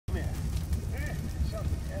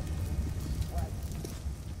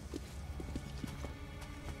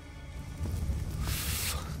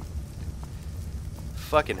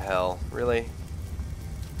fucking hell. Really?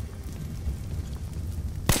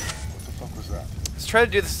 What the fuck was that? Let's try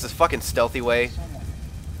to do this a fucking stealthy way. Someone.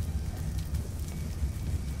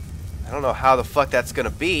 I don't know how the fuck that's gonna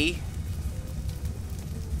be.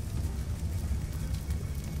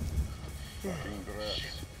 Fucking rats.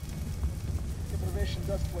 Deprivation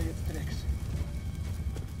does play its tricks.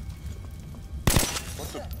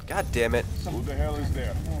 What the? God damn it. Who the hell is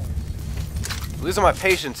there? Losing my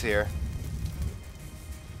patience here.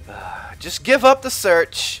 Just give up the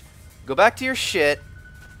search. Go back to your shit.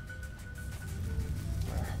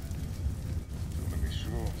 Too many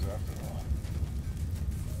shrooms after all.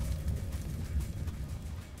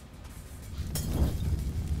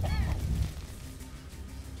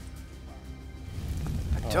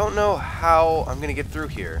 I don't know how I'm gonna get through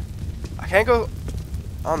here. I can't go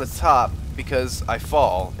on the top because I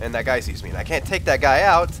fall and that guy sees me. And I can't take that guy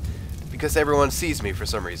out because everyone sees me for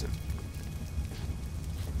some reason.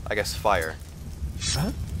 I guess fire.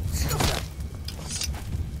 Huh?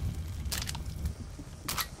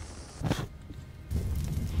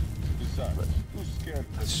 Besides, who's scared?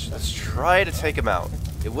 Let's try to take him out.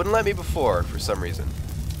 It wouldn't let me before for some reason.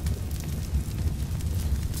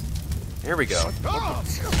 Here we go.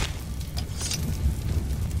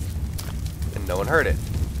 And no one heard it.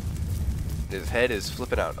 His head is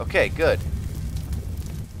flipping out. Okay, good.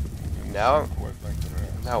 Now, Quite like the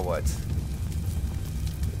rats. now what?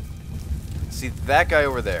 I see that guy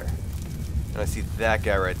over there. And I see that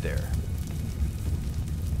guy right there.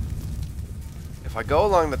 If I go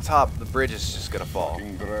along the top, the bridge is just gonna fall.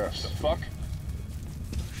 Fucking grass. The fuck?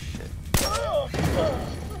 Shit.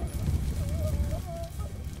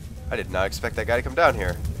 I did not expect that guy to come down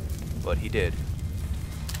here, but he did.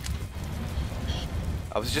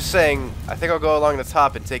 I was just saying, I think I'll go along the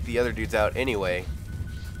top and take the other dudes out anyway,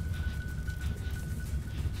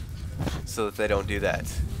 so that they don't do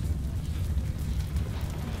that.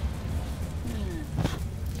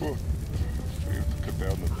 Oh, we have to cut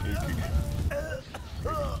down the taking.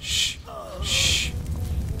 Shh. Shh.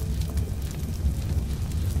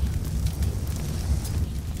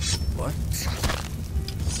 What?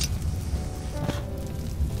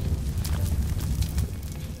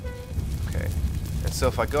 Okay. And so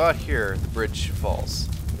if I go out here, the bridge falls.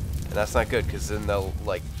 And that's not good, because then they'll,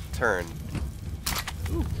 like, turn.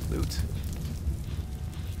 Ooh, loot.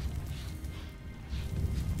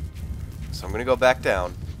 So I'm gonna go back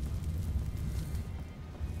down.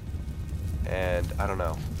 And I don't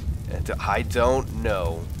know. And I don't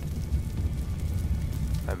know.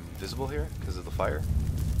 I'm visible here because of the fire.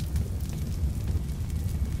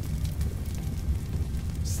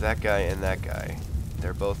 It's that guy and that guy.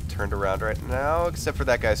 They're both turned around right now, except for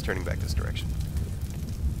that guy's turning back this direction.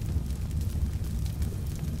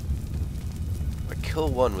 If I kill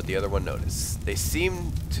one, would the other one notice? They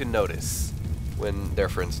seem to notice when their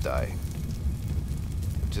friends die,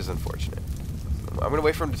 which is unfortunate. I'm gonna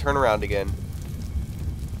wait for him to turn around again.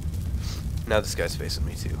 Now this guy's facing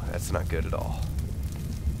me too. That's not good at all.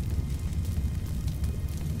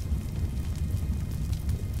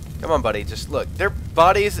 Come on, buddy. Just look. They're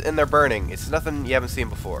bodies and they're burning. It's nothing you haven't seen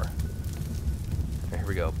before. Here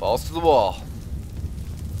we go. Balls to the wall.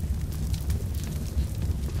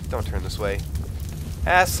 Don't turn this way.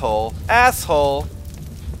 Asshole. Asshole.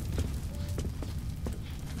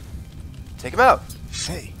 Take him out.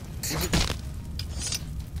 Hey.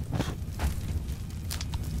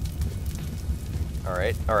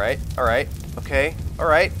 Alright, alright, alright. Okay,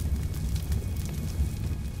 alright.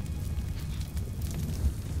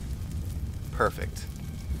 Perfect.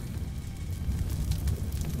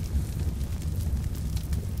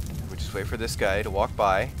 We just wait for this guy to walk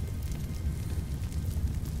by.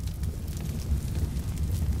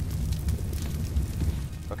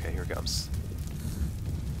 Okay, here it comes.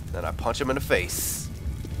 Then I punch him in the face.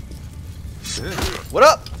 What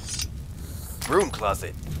up? Broom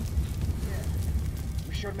closet.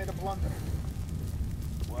 We sure made a blunder.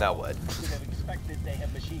 Now what? Should have expected they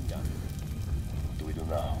have machine gun. What do we do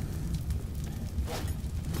now?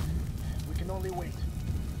 We can only wait.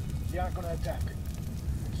 They aren't gonna attack.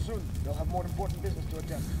 Soon they'll have more important business to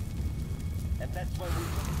attend. And that's why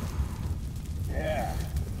we... Yeah.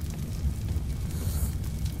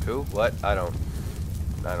 Who? What? I don't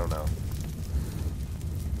know.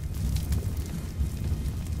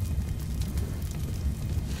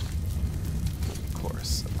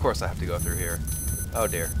 Of course I have to go through here. Oh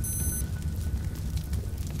dear.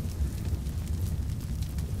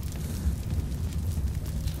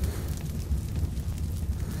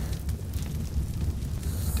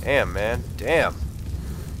 Damn, man. Damn. How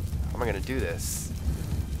am I gonna do this?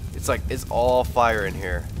 It's like, it's all fire in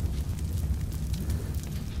here.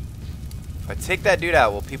 I take that dude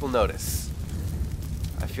out, will people notice?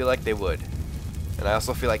 I feel like they would. And I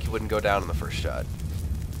also feel like he wouldn't go down in the first shot.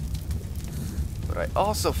 But I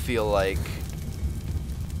also feel like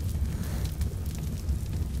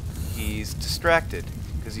he's distracted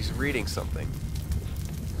because he's reading something.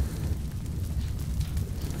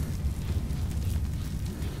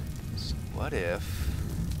 So what if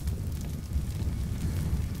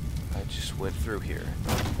I just went through here?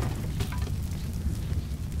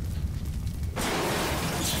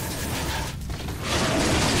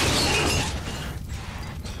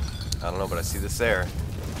 I don't know, but I see this there.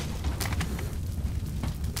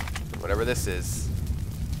 Whatever this is.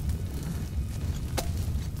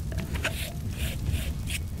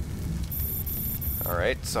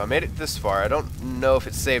 Alright, so I made it this far. I don't know if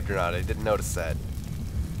it's saved or not. I didn't notice that.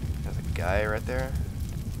 There's a guy right there.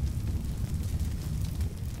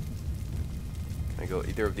 Can I go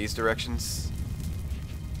either of these directions?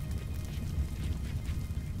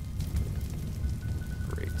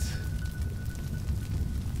 Great.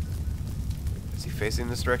 Is he facing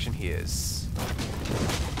this direction? He is.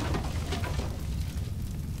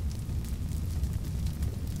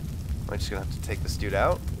 Am I just gonna have to take this dude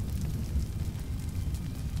out?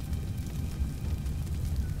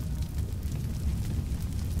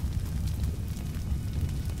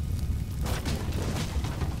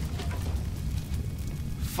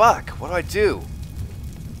 Fuck! What do I do?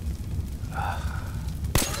 I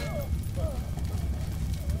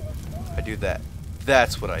do that.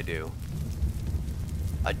 That's what I do.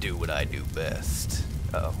 I do what I do best.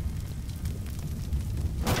 Uh-oh.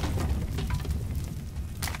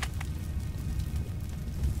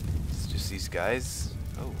 It's just these guys.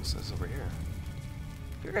 Oh, what's this over here?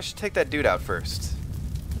 I think I should take that dude out first.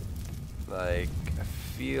 Like, I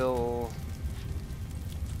feel...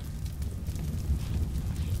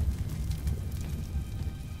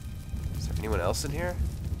 Is there anyone else in here?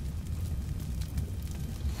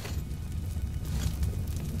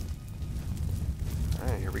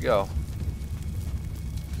 Alright, here we go.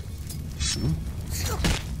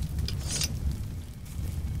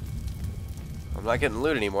 I'm not getting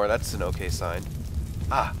loot anymore, that's an okay sign.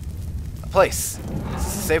 Ah! A place! Is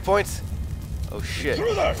this a save point? Oh shit.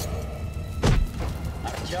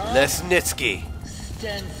 Lesnitsky!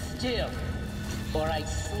 Stand still, or I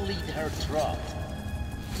slit her throat.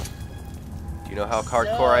 Do you know how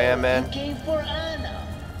hardcore I am, man? You came for Anna.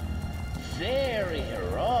 Very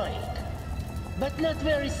heroic, but not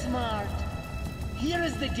very smart. Here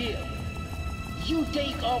is the deal. You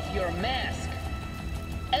take off your mask,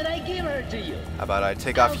 and I give her to you. How about I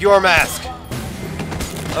take off your mask?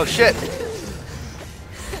 Oh shit!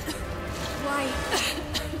 Why?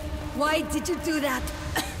 Why did you do that?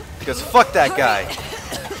 Because fuck that guy!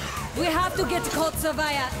 We have to get to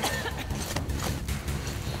Kotsavaya.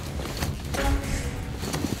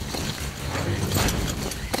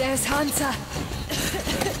 There's Hansa.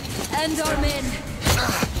 And our men.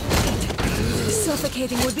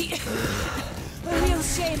 Suffocating would be a real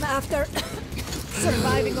shame after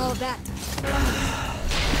surviving all that.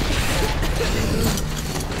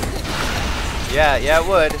 Yeah, it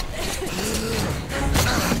would.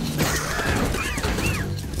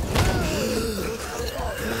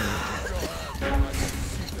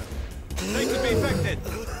 They could be infected.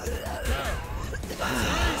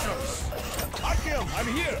 Akim, I'm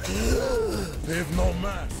here. They have no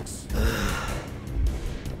masks.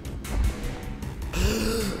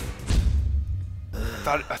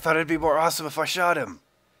 I thought it'd be more awesome if I shot him.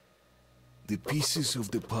 The pieces of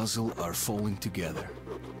the puzzle are falling together.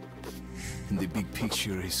 And the big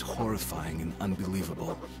picture is horrifying and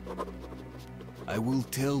unbelievable. I will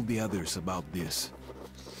tell the others about this,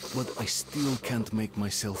 but I still can't make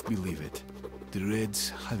myself believe it. The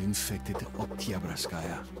Reds have infected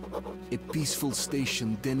Oktyabrskaya, a peaceful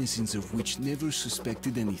station denizens of which never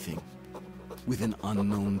suspected anything, with an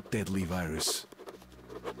unknown deadly virus.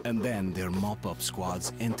 And then their mop-up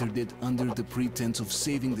squads entered it under the pretense of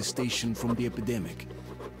saving the station from the epidemic,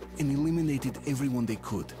 and eliminated everyone they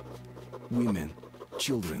could. Women,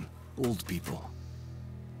 children, old people.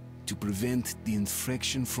 To prevent the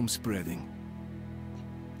infection from spreading.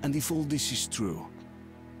 And if all this is true,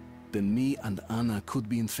 then me and Anna could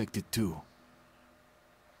be infected too.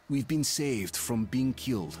 We've been saved from being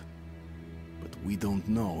killed, but we don't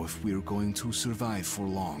know if we're going to survive for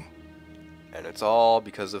long. And it's all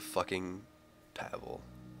because of fucking Pavel.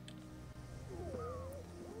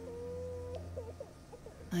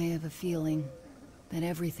 I have a feeling that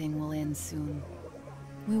everything will end soon.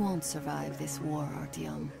 We won't survive this war,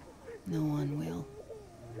 Artyom. No one will.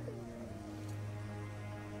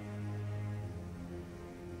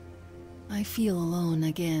 I feel alone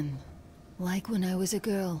again, Like when I was a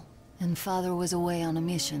girl, and Father was away on a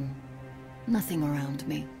mission. Nothing around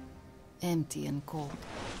me. Empty and cold.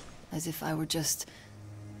 As if I were just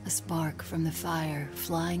a spark from the fire,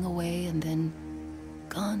 flying away and then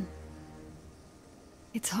gone.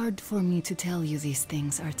 It's hard for me to tell you these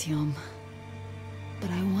things, Artyom. But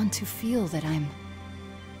I want to feel that I'm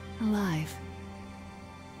alive.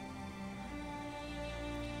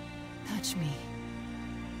 Touch me.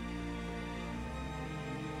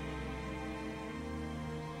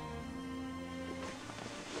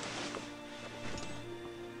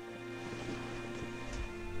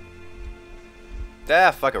 Ah,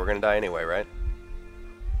 fuck it, we're gonna die anyway, right?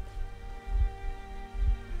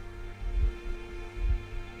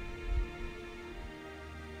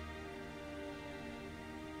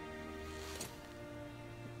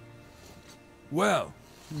 Well,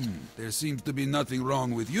 there seems to be nothing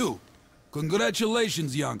wrong with you.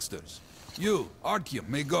 Congratulations, youngsters. You, Artyom,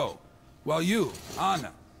 may go. While you,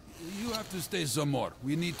 Anna, you have to stay some more.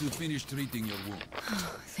 We need to finish treating your wound.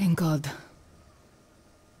 Thank God.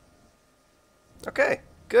 Okay,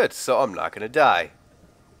 good, so I'm not gonna die.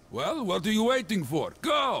 Well, what are you waiting for?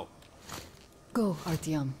 Go! Go,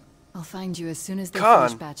 Artyom. I'll find you as soon as they Khan.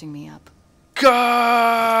 finish patching me up.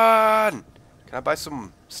 Gone! Can I buy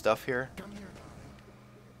some stuff here?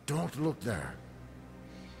 Don't look there.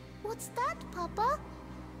 What's that, Papa?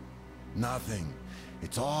 Nothing.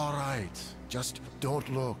 It's all right. Just don't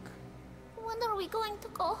look. When are we going to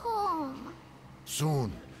go home?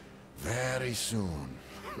 Soon. Very soon.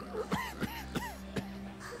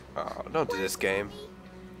 Oh, don't do this game.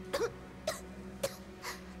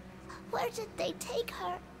 Where did they take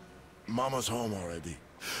her? Mama's home already.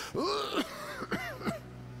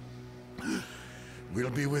 We'll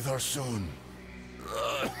be with her soon.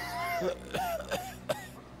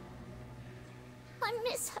 I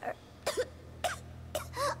miss her.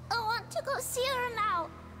 I want to go see her now.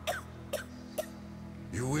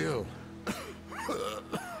 You will.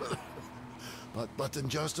 But in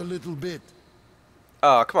just a little bit.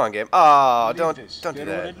 Oh, come on, game. Oh, Leave don't this. do There are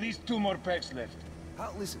that. at least 2 more packs left.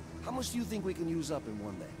 Listen, how much do you think we can use up in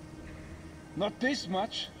one day? Not this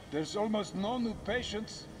much. There's almost no new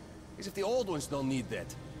patients. As if the old ones don't need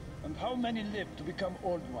that. And how many live to become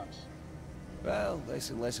old ones? Well, less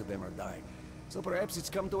and less of them are dying. So perhaps it's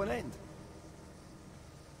come to an end.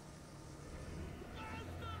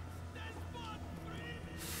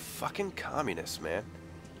 Fucking communists, man.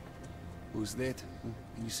 Who's that?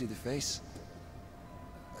 Can you see the face?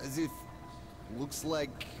 As if... looks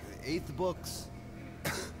like 8 bucks.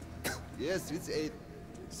 Yes, it's 8.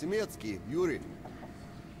 Semetsky, Yuri.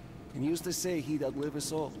 And used to say he'd outlive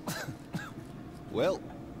us all. Well,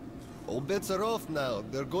 all bets are off now.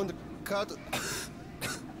 They're going to cut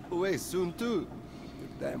away soon too.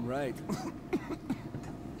 You're damn right.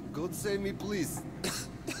 God save me, please.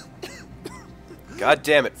 God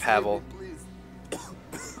damn it, Pavel.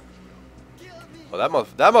 Well,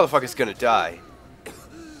 that motherfucker's gonna die.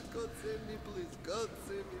 God save me, please. God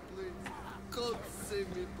save me, please. God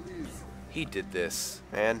save me, please. He did this,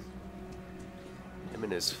 man. Him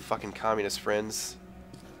and his fucking communist friends.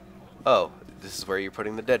 Oh, this is where you're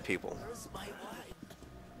putting the dead people.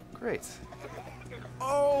 Great.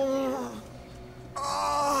 Oh!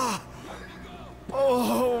 Ah!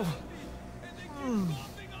 Oh!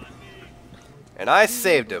 And I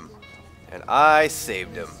saved him. And I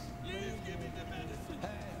saved him.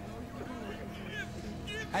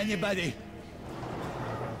 Anybody?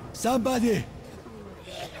 Somebody!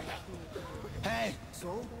 Hey!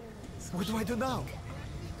 So? What do I do now?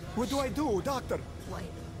 What do I do, Doctor?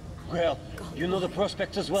 Well, you know the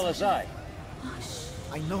prospects as well as I.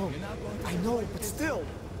 I know, but still.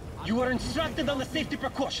 You were instructed on the safety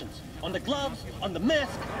precautions. On the gloves, on the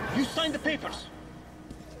mask. You signed the papers.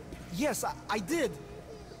 Yes, I did.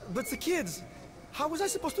 But the kids, how was I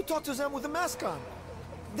supposed to talk to them with a mask on?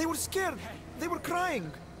 They were scared. They were crying.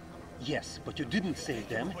 Yes, but you didn't save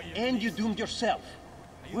them, and you doomed yourself.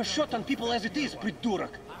 We're short on people as it is,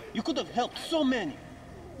 Pridurak. You could have helped so many.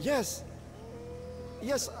 Yes.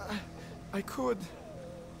 Yes, I could.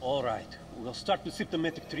 All right, we'll start with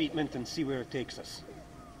symptomatic treatment and see where it takes us.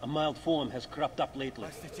 A mild form has cropped up lately.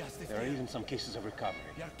 There are even some cases of recovery.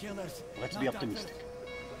 Let's be optimistic.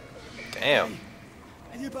 Damn.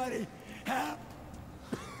 Anybody? Help!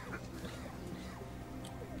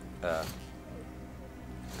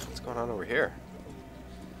 What's going on over here?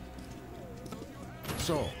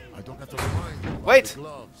 So, I don't have to remind you about Wait! the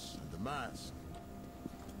gloves and the mask.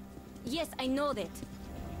 Yes, I know that.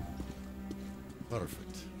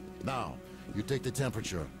 Perfect. Now, you take the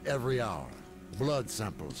temperature every hour. Blood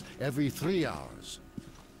samples every 3 hours.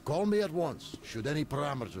 Call me at once, should any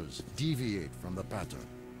parameters deviate from the pattern.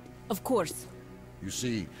 Of course. You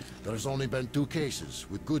see, there's only been 2 cases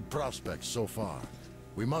with good prospects so far.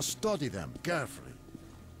 We must study them carefully.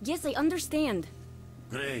 Yes, I understand.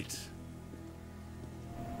 Great.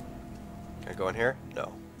 Can I go in here?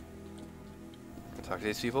 No. Can I talk to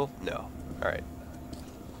these people? No. Alright.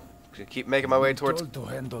 Keep making my way towards... Told to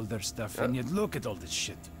handle their stuff, and yet look at all this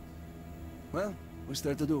shit. Well, what's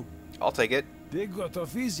there to do? I'll take it. They got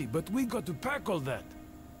off easy, but we got to pack all that.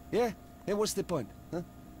 Yeah? And what's the point, huh?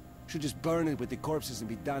 Should just burn it with the corpses and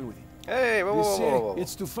be done with it. Hey, whoa, They whoa, say whoa, whoa, whoa.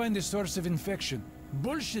 it's to find the source of infection.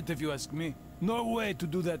 Bullshit if you ask me. No way to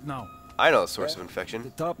do that now. I know the source of infection.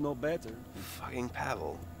 The top no better. Fucking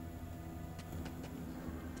Pavel.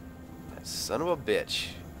 That son of a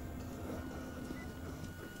bitch.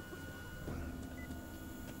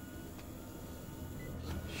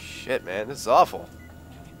 Shit, man, this is awful.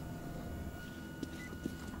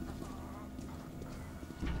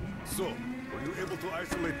 So, were you able to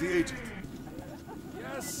isolate the agent?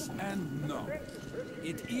 Yes and no.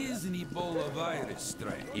 It is an Ebola virus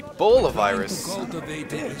strain. Ebola virus? Trying to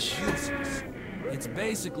cultivate it is useless. It's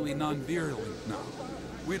basically non-virulent now,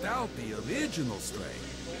 without the original strain.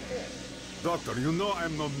 Doctor, you know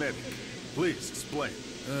I'm no medic. Please, explain.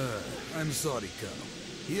 I'm sorry, Colonel.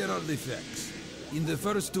 Here are the facts. In the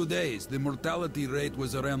first 2 days, the mortality rate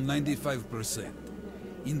was around 95%.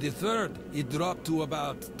 In the third, it dropped to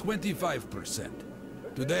about 25%.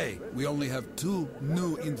 Today, we only have 2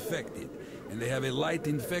 new infected, and they have a light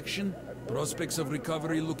infection, prospects of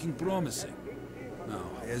recovery looking promising. Now,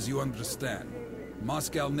 as you understand,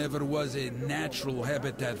 Moscow never was a natural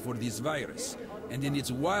habitat for this virus, and in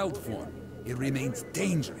its wild form, it remains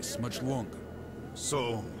dangerous much longer.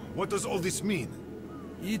 So, what does all this mean?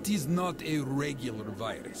 It is not a regular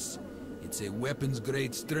virus. It's a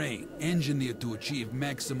weapons-grade strain, engineered to achieve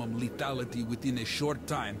maximum lethality within a short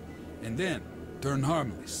time, and then turn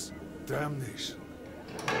harmless. Damnation.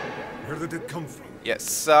 Where did it come from? Yes,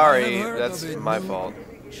 sorry, I have heard that's of a my new fault.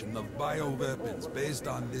 generation of bioweapons based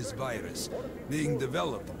on this virus being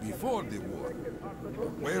developed before the war.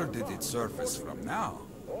 But where did it surface from now,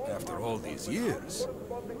 after all these years?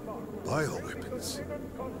 Bioweapons?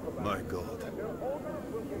 My God.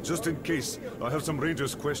 Just in case, I have some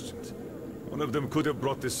Rangers' questions. One of them could have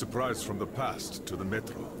brought this surprise from the past to the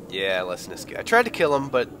Metro. Yeah, Lesniski. I tried to kill him,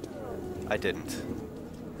 but I didn't.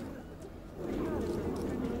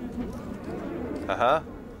 Uh-huh.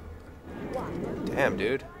 Damn,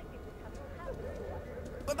 dude.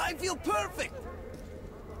 But I feel perfect!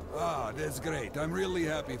 Ah, that's great. I'm really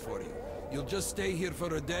happy for you. You'll just stay here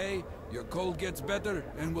for a day, your cold gets better,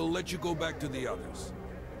 and we'll let you go back to the others.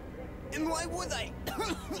 And why would I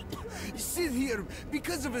sit here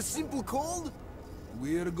because of a simple cold?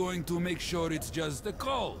 We're going to make sure it's just a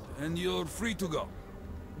cold, and you're free to go.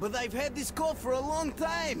 But I've had this cough for a long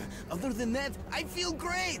time. Other than that, I feel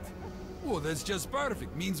great. Oh, that's just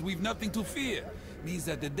perfect. Means we've nothing to fear. Means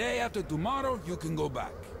that the day after tomorrow, you can go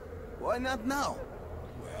back. Why not now?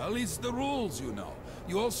 Well, it's the rules, you know.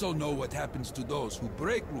 You also know what happens to those who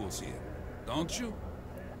break rules here, don't you?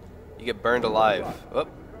 You get burned alive. Oh.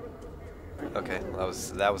 Okay,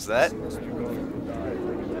 that was that.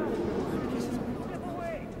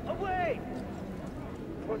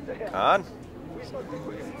 Khan?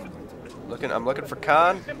 I'm looking for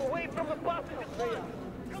Khan.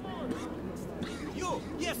 You!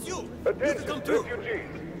 Yes, you! Attention, come through!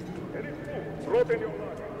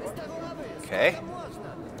 Okay.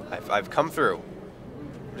 I've come through.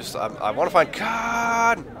 I want to find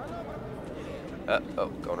Khan! Oh,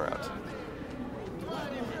 going around.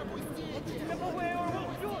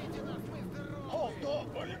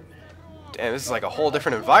 Damn, this is like a whole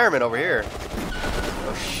different environment over here.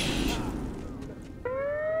 Oh, shh.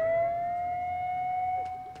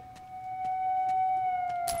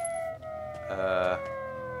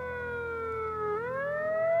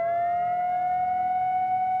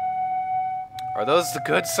 Are those the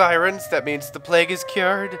good sirens? That means the plague is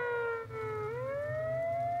cured?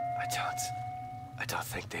 I don't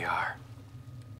think they are.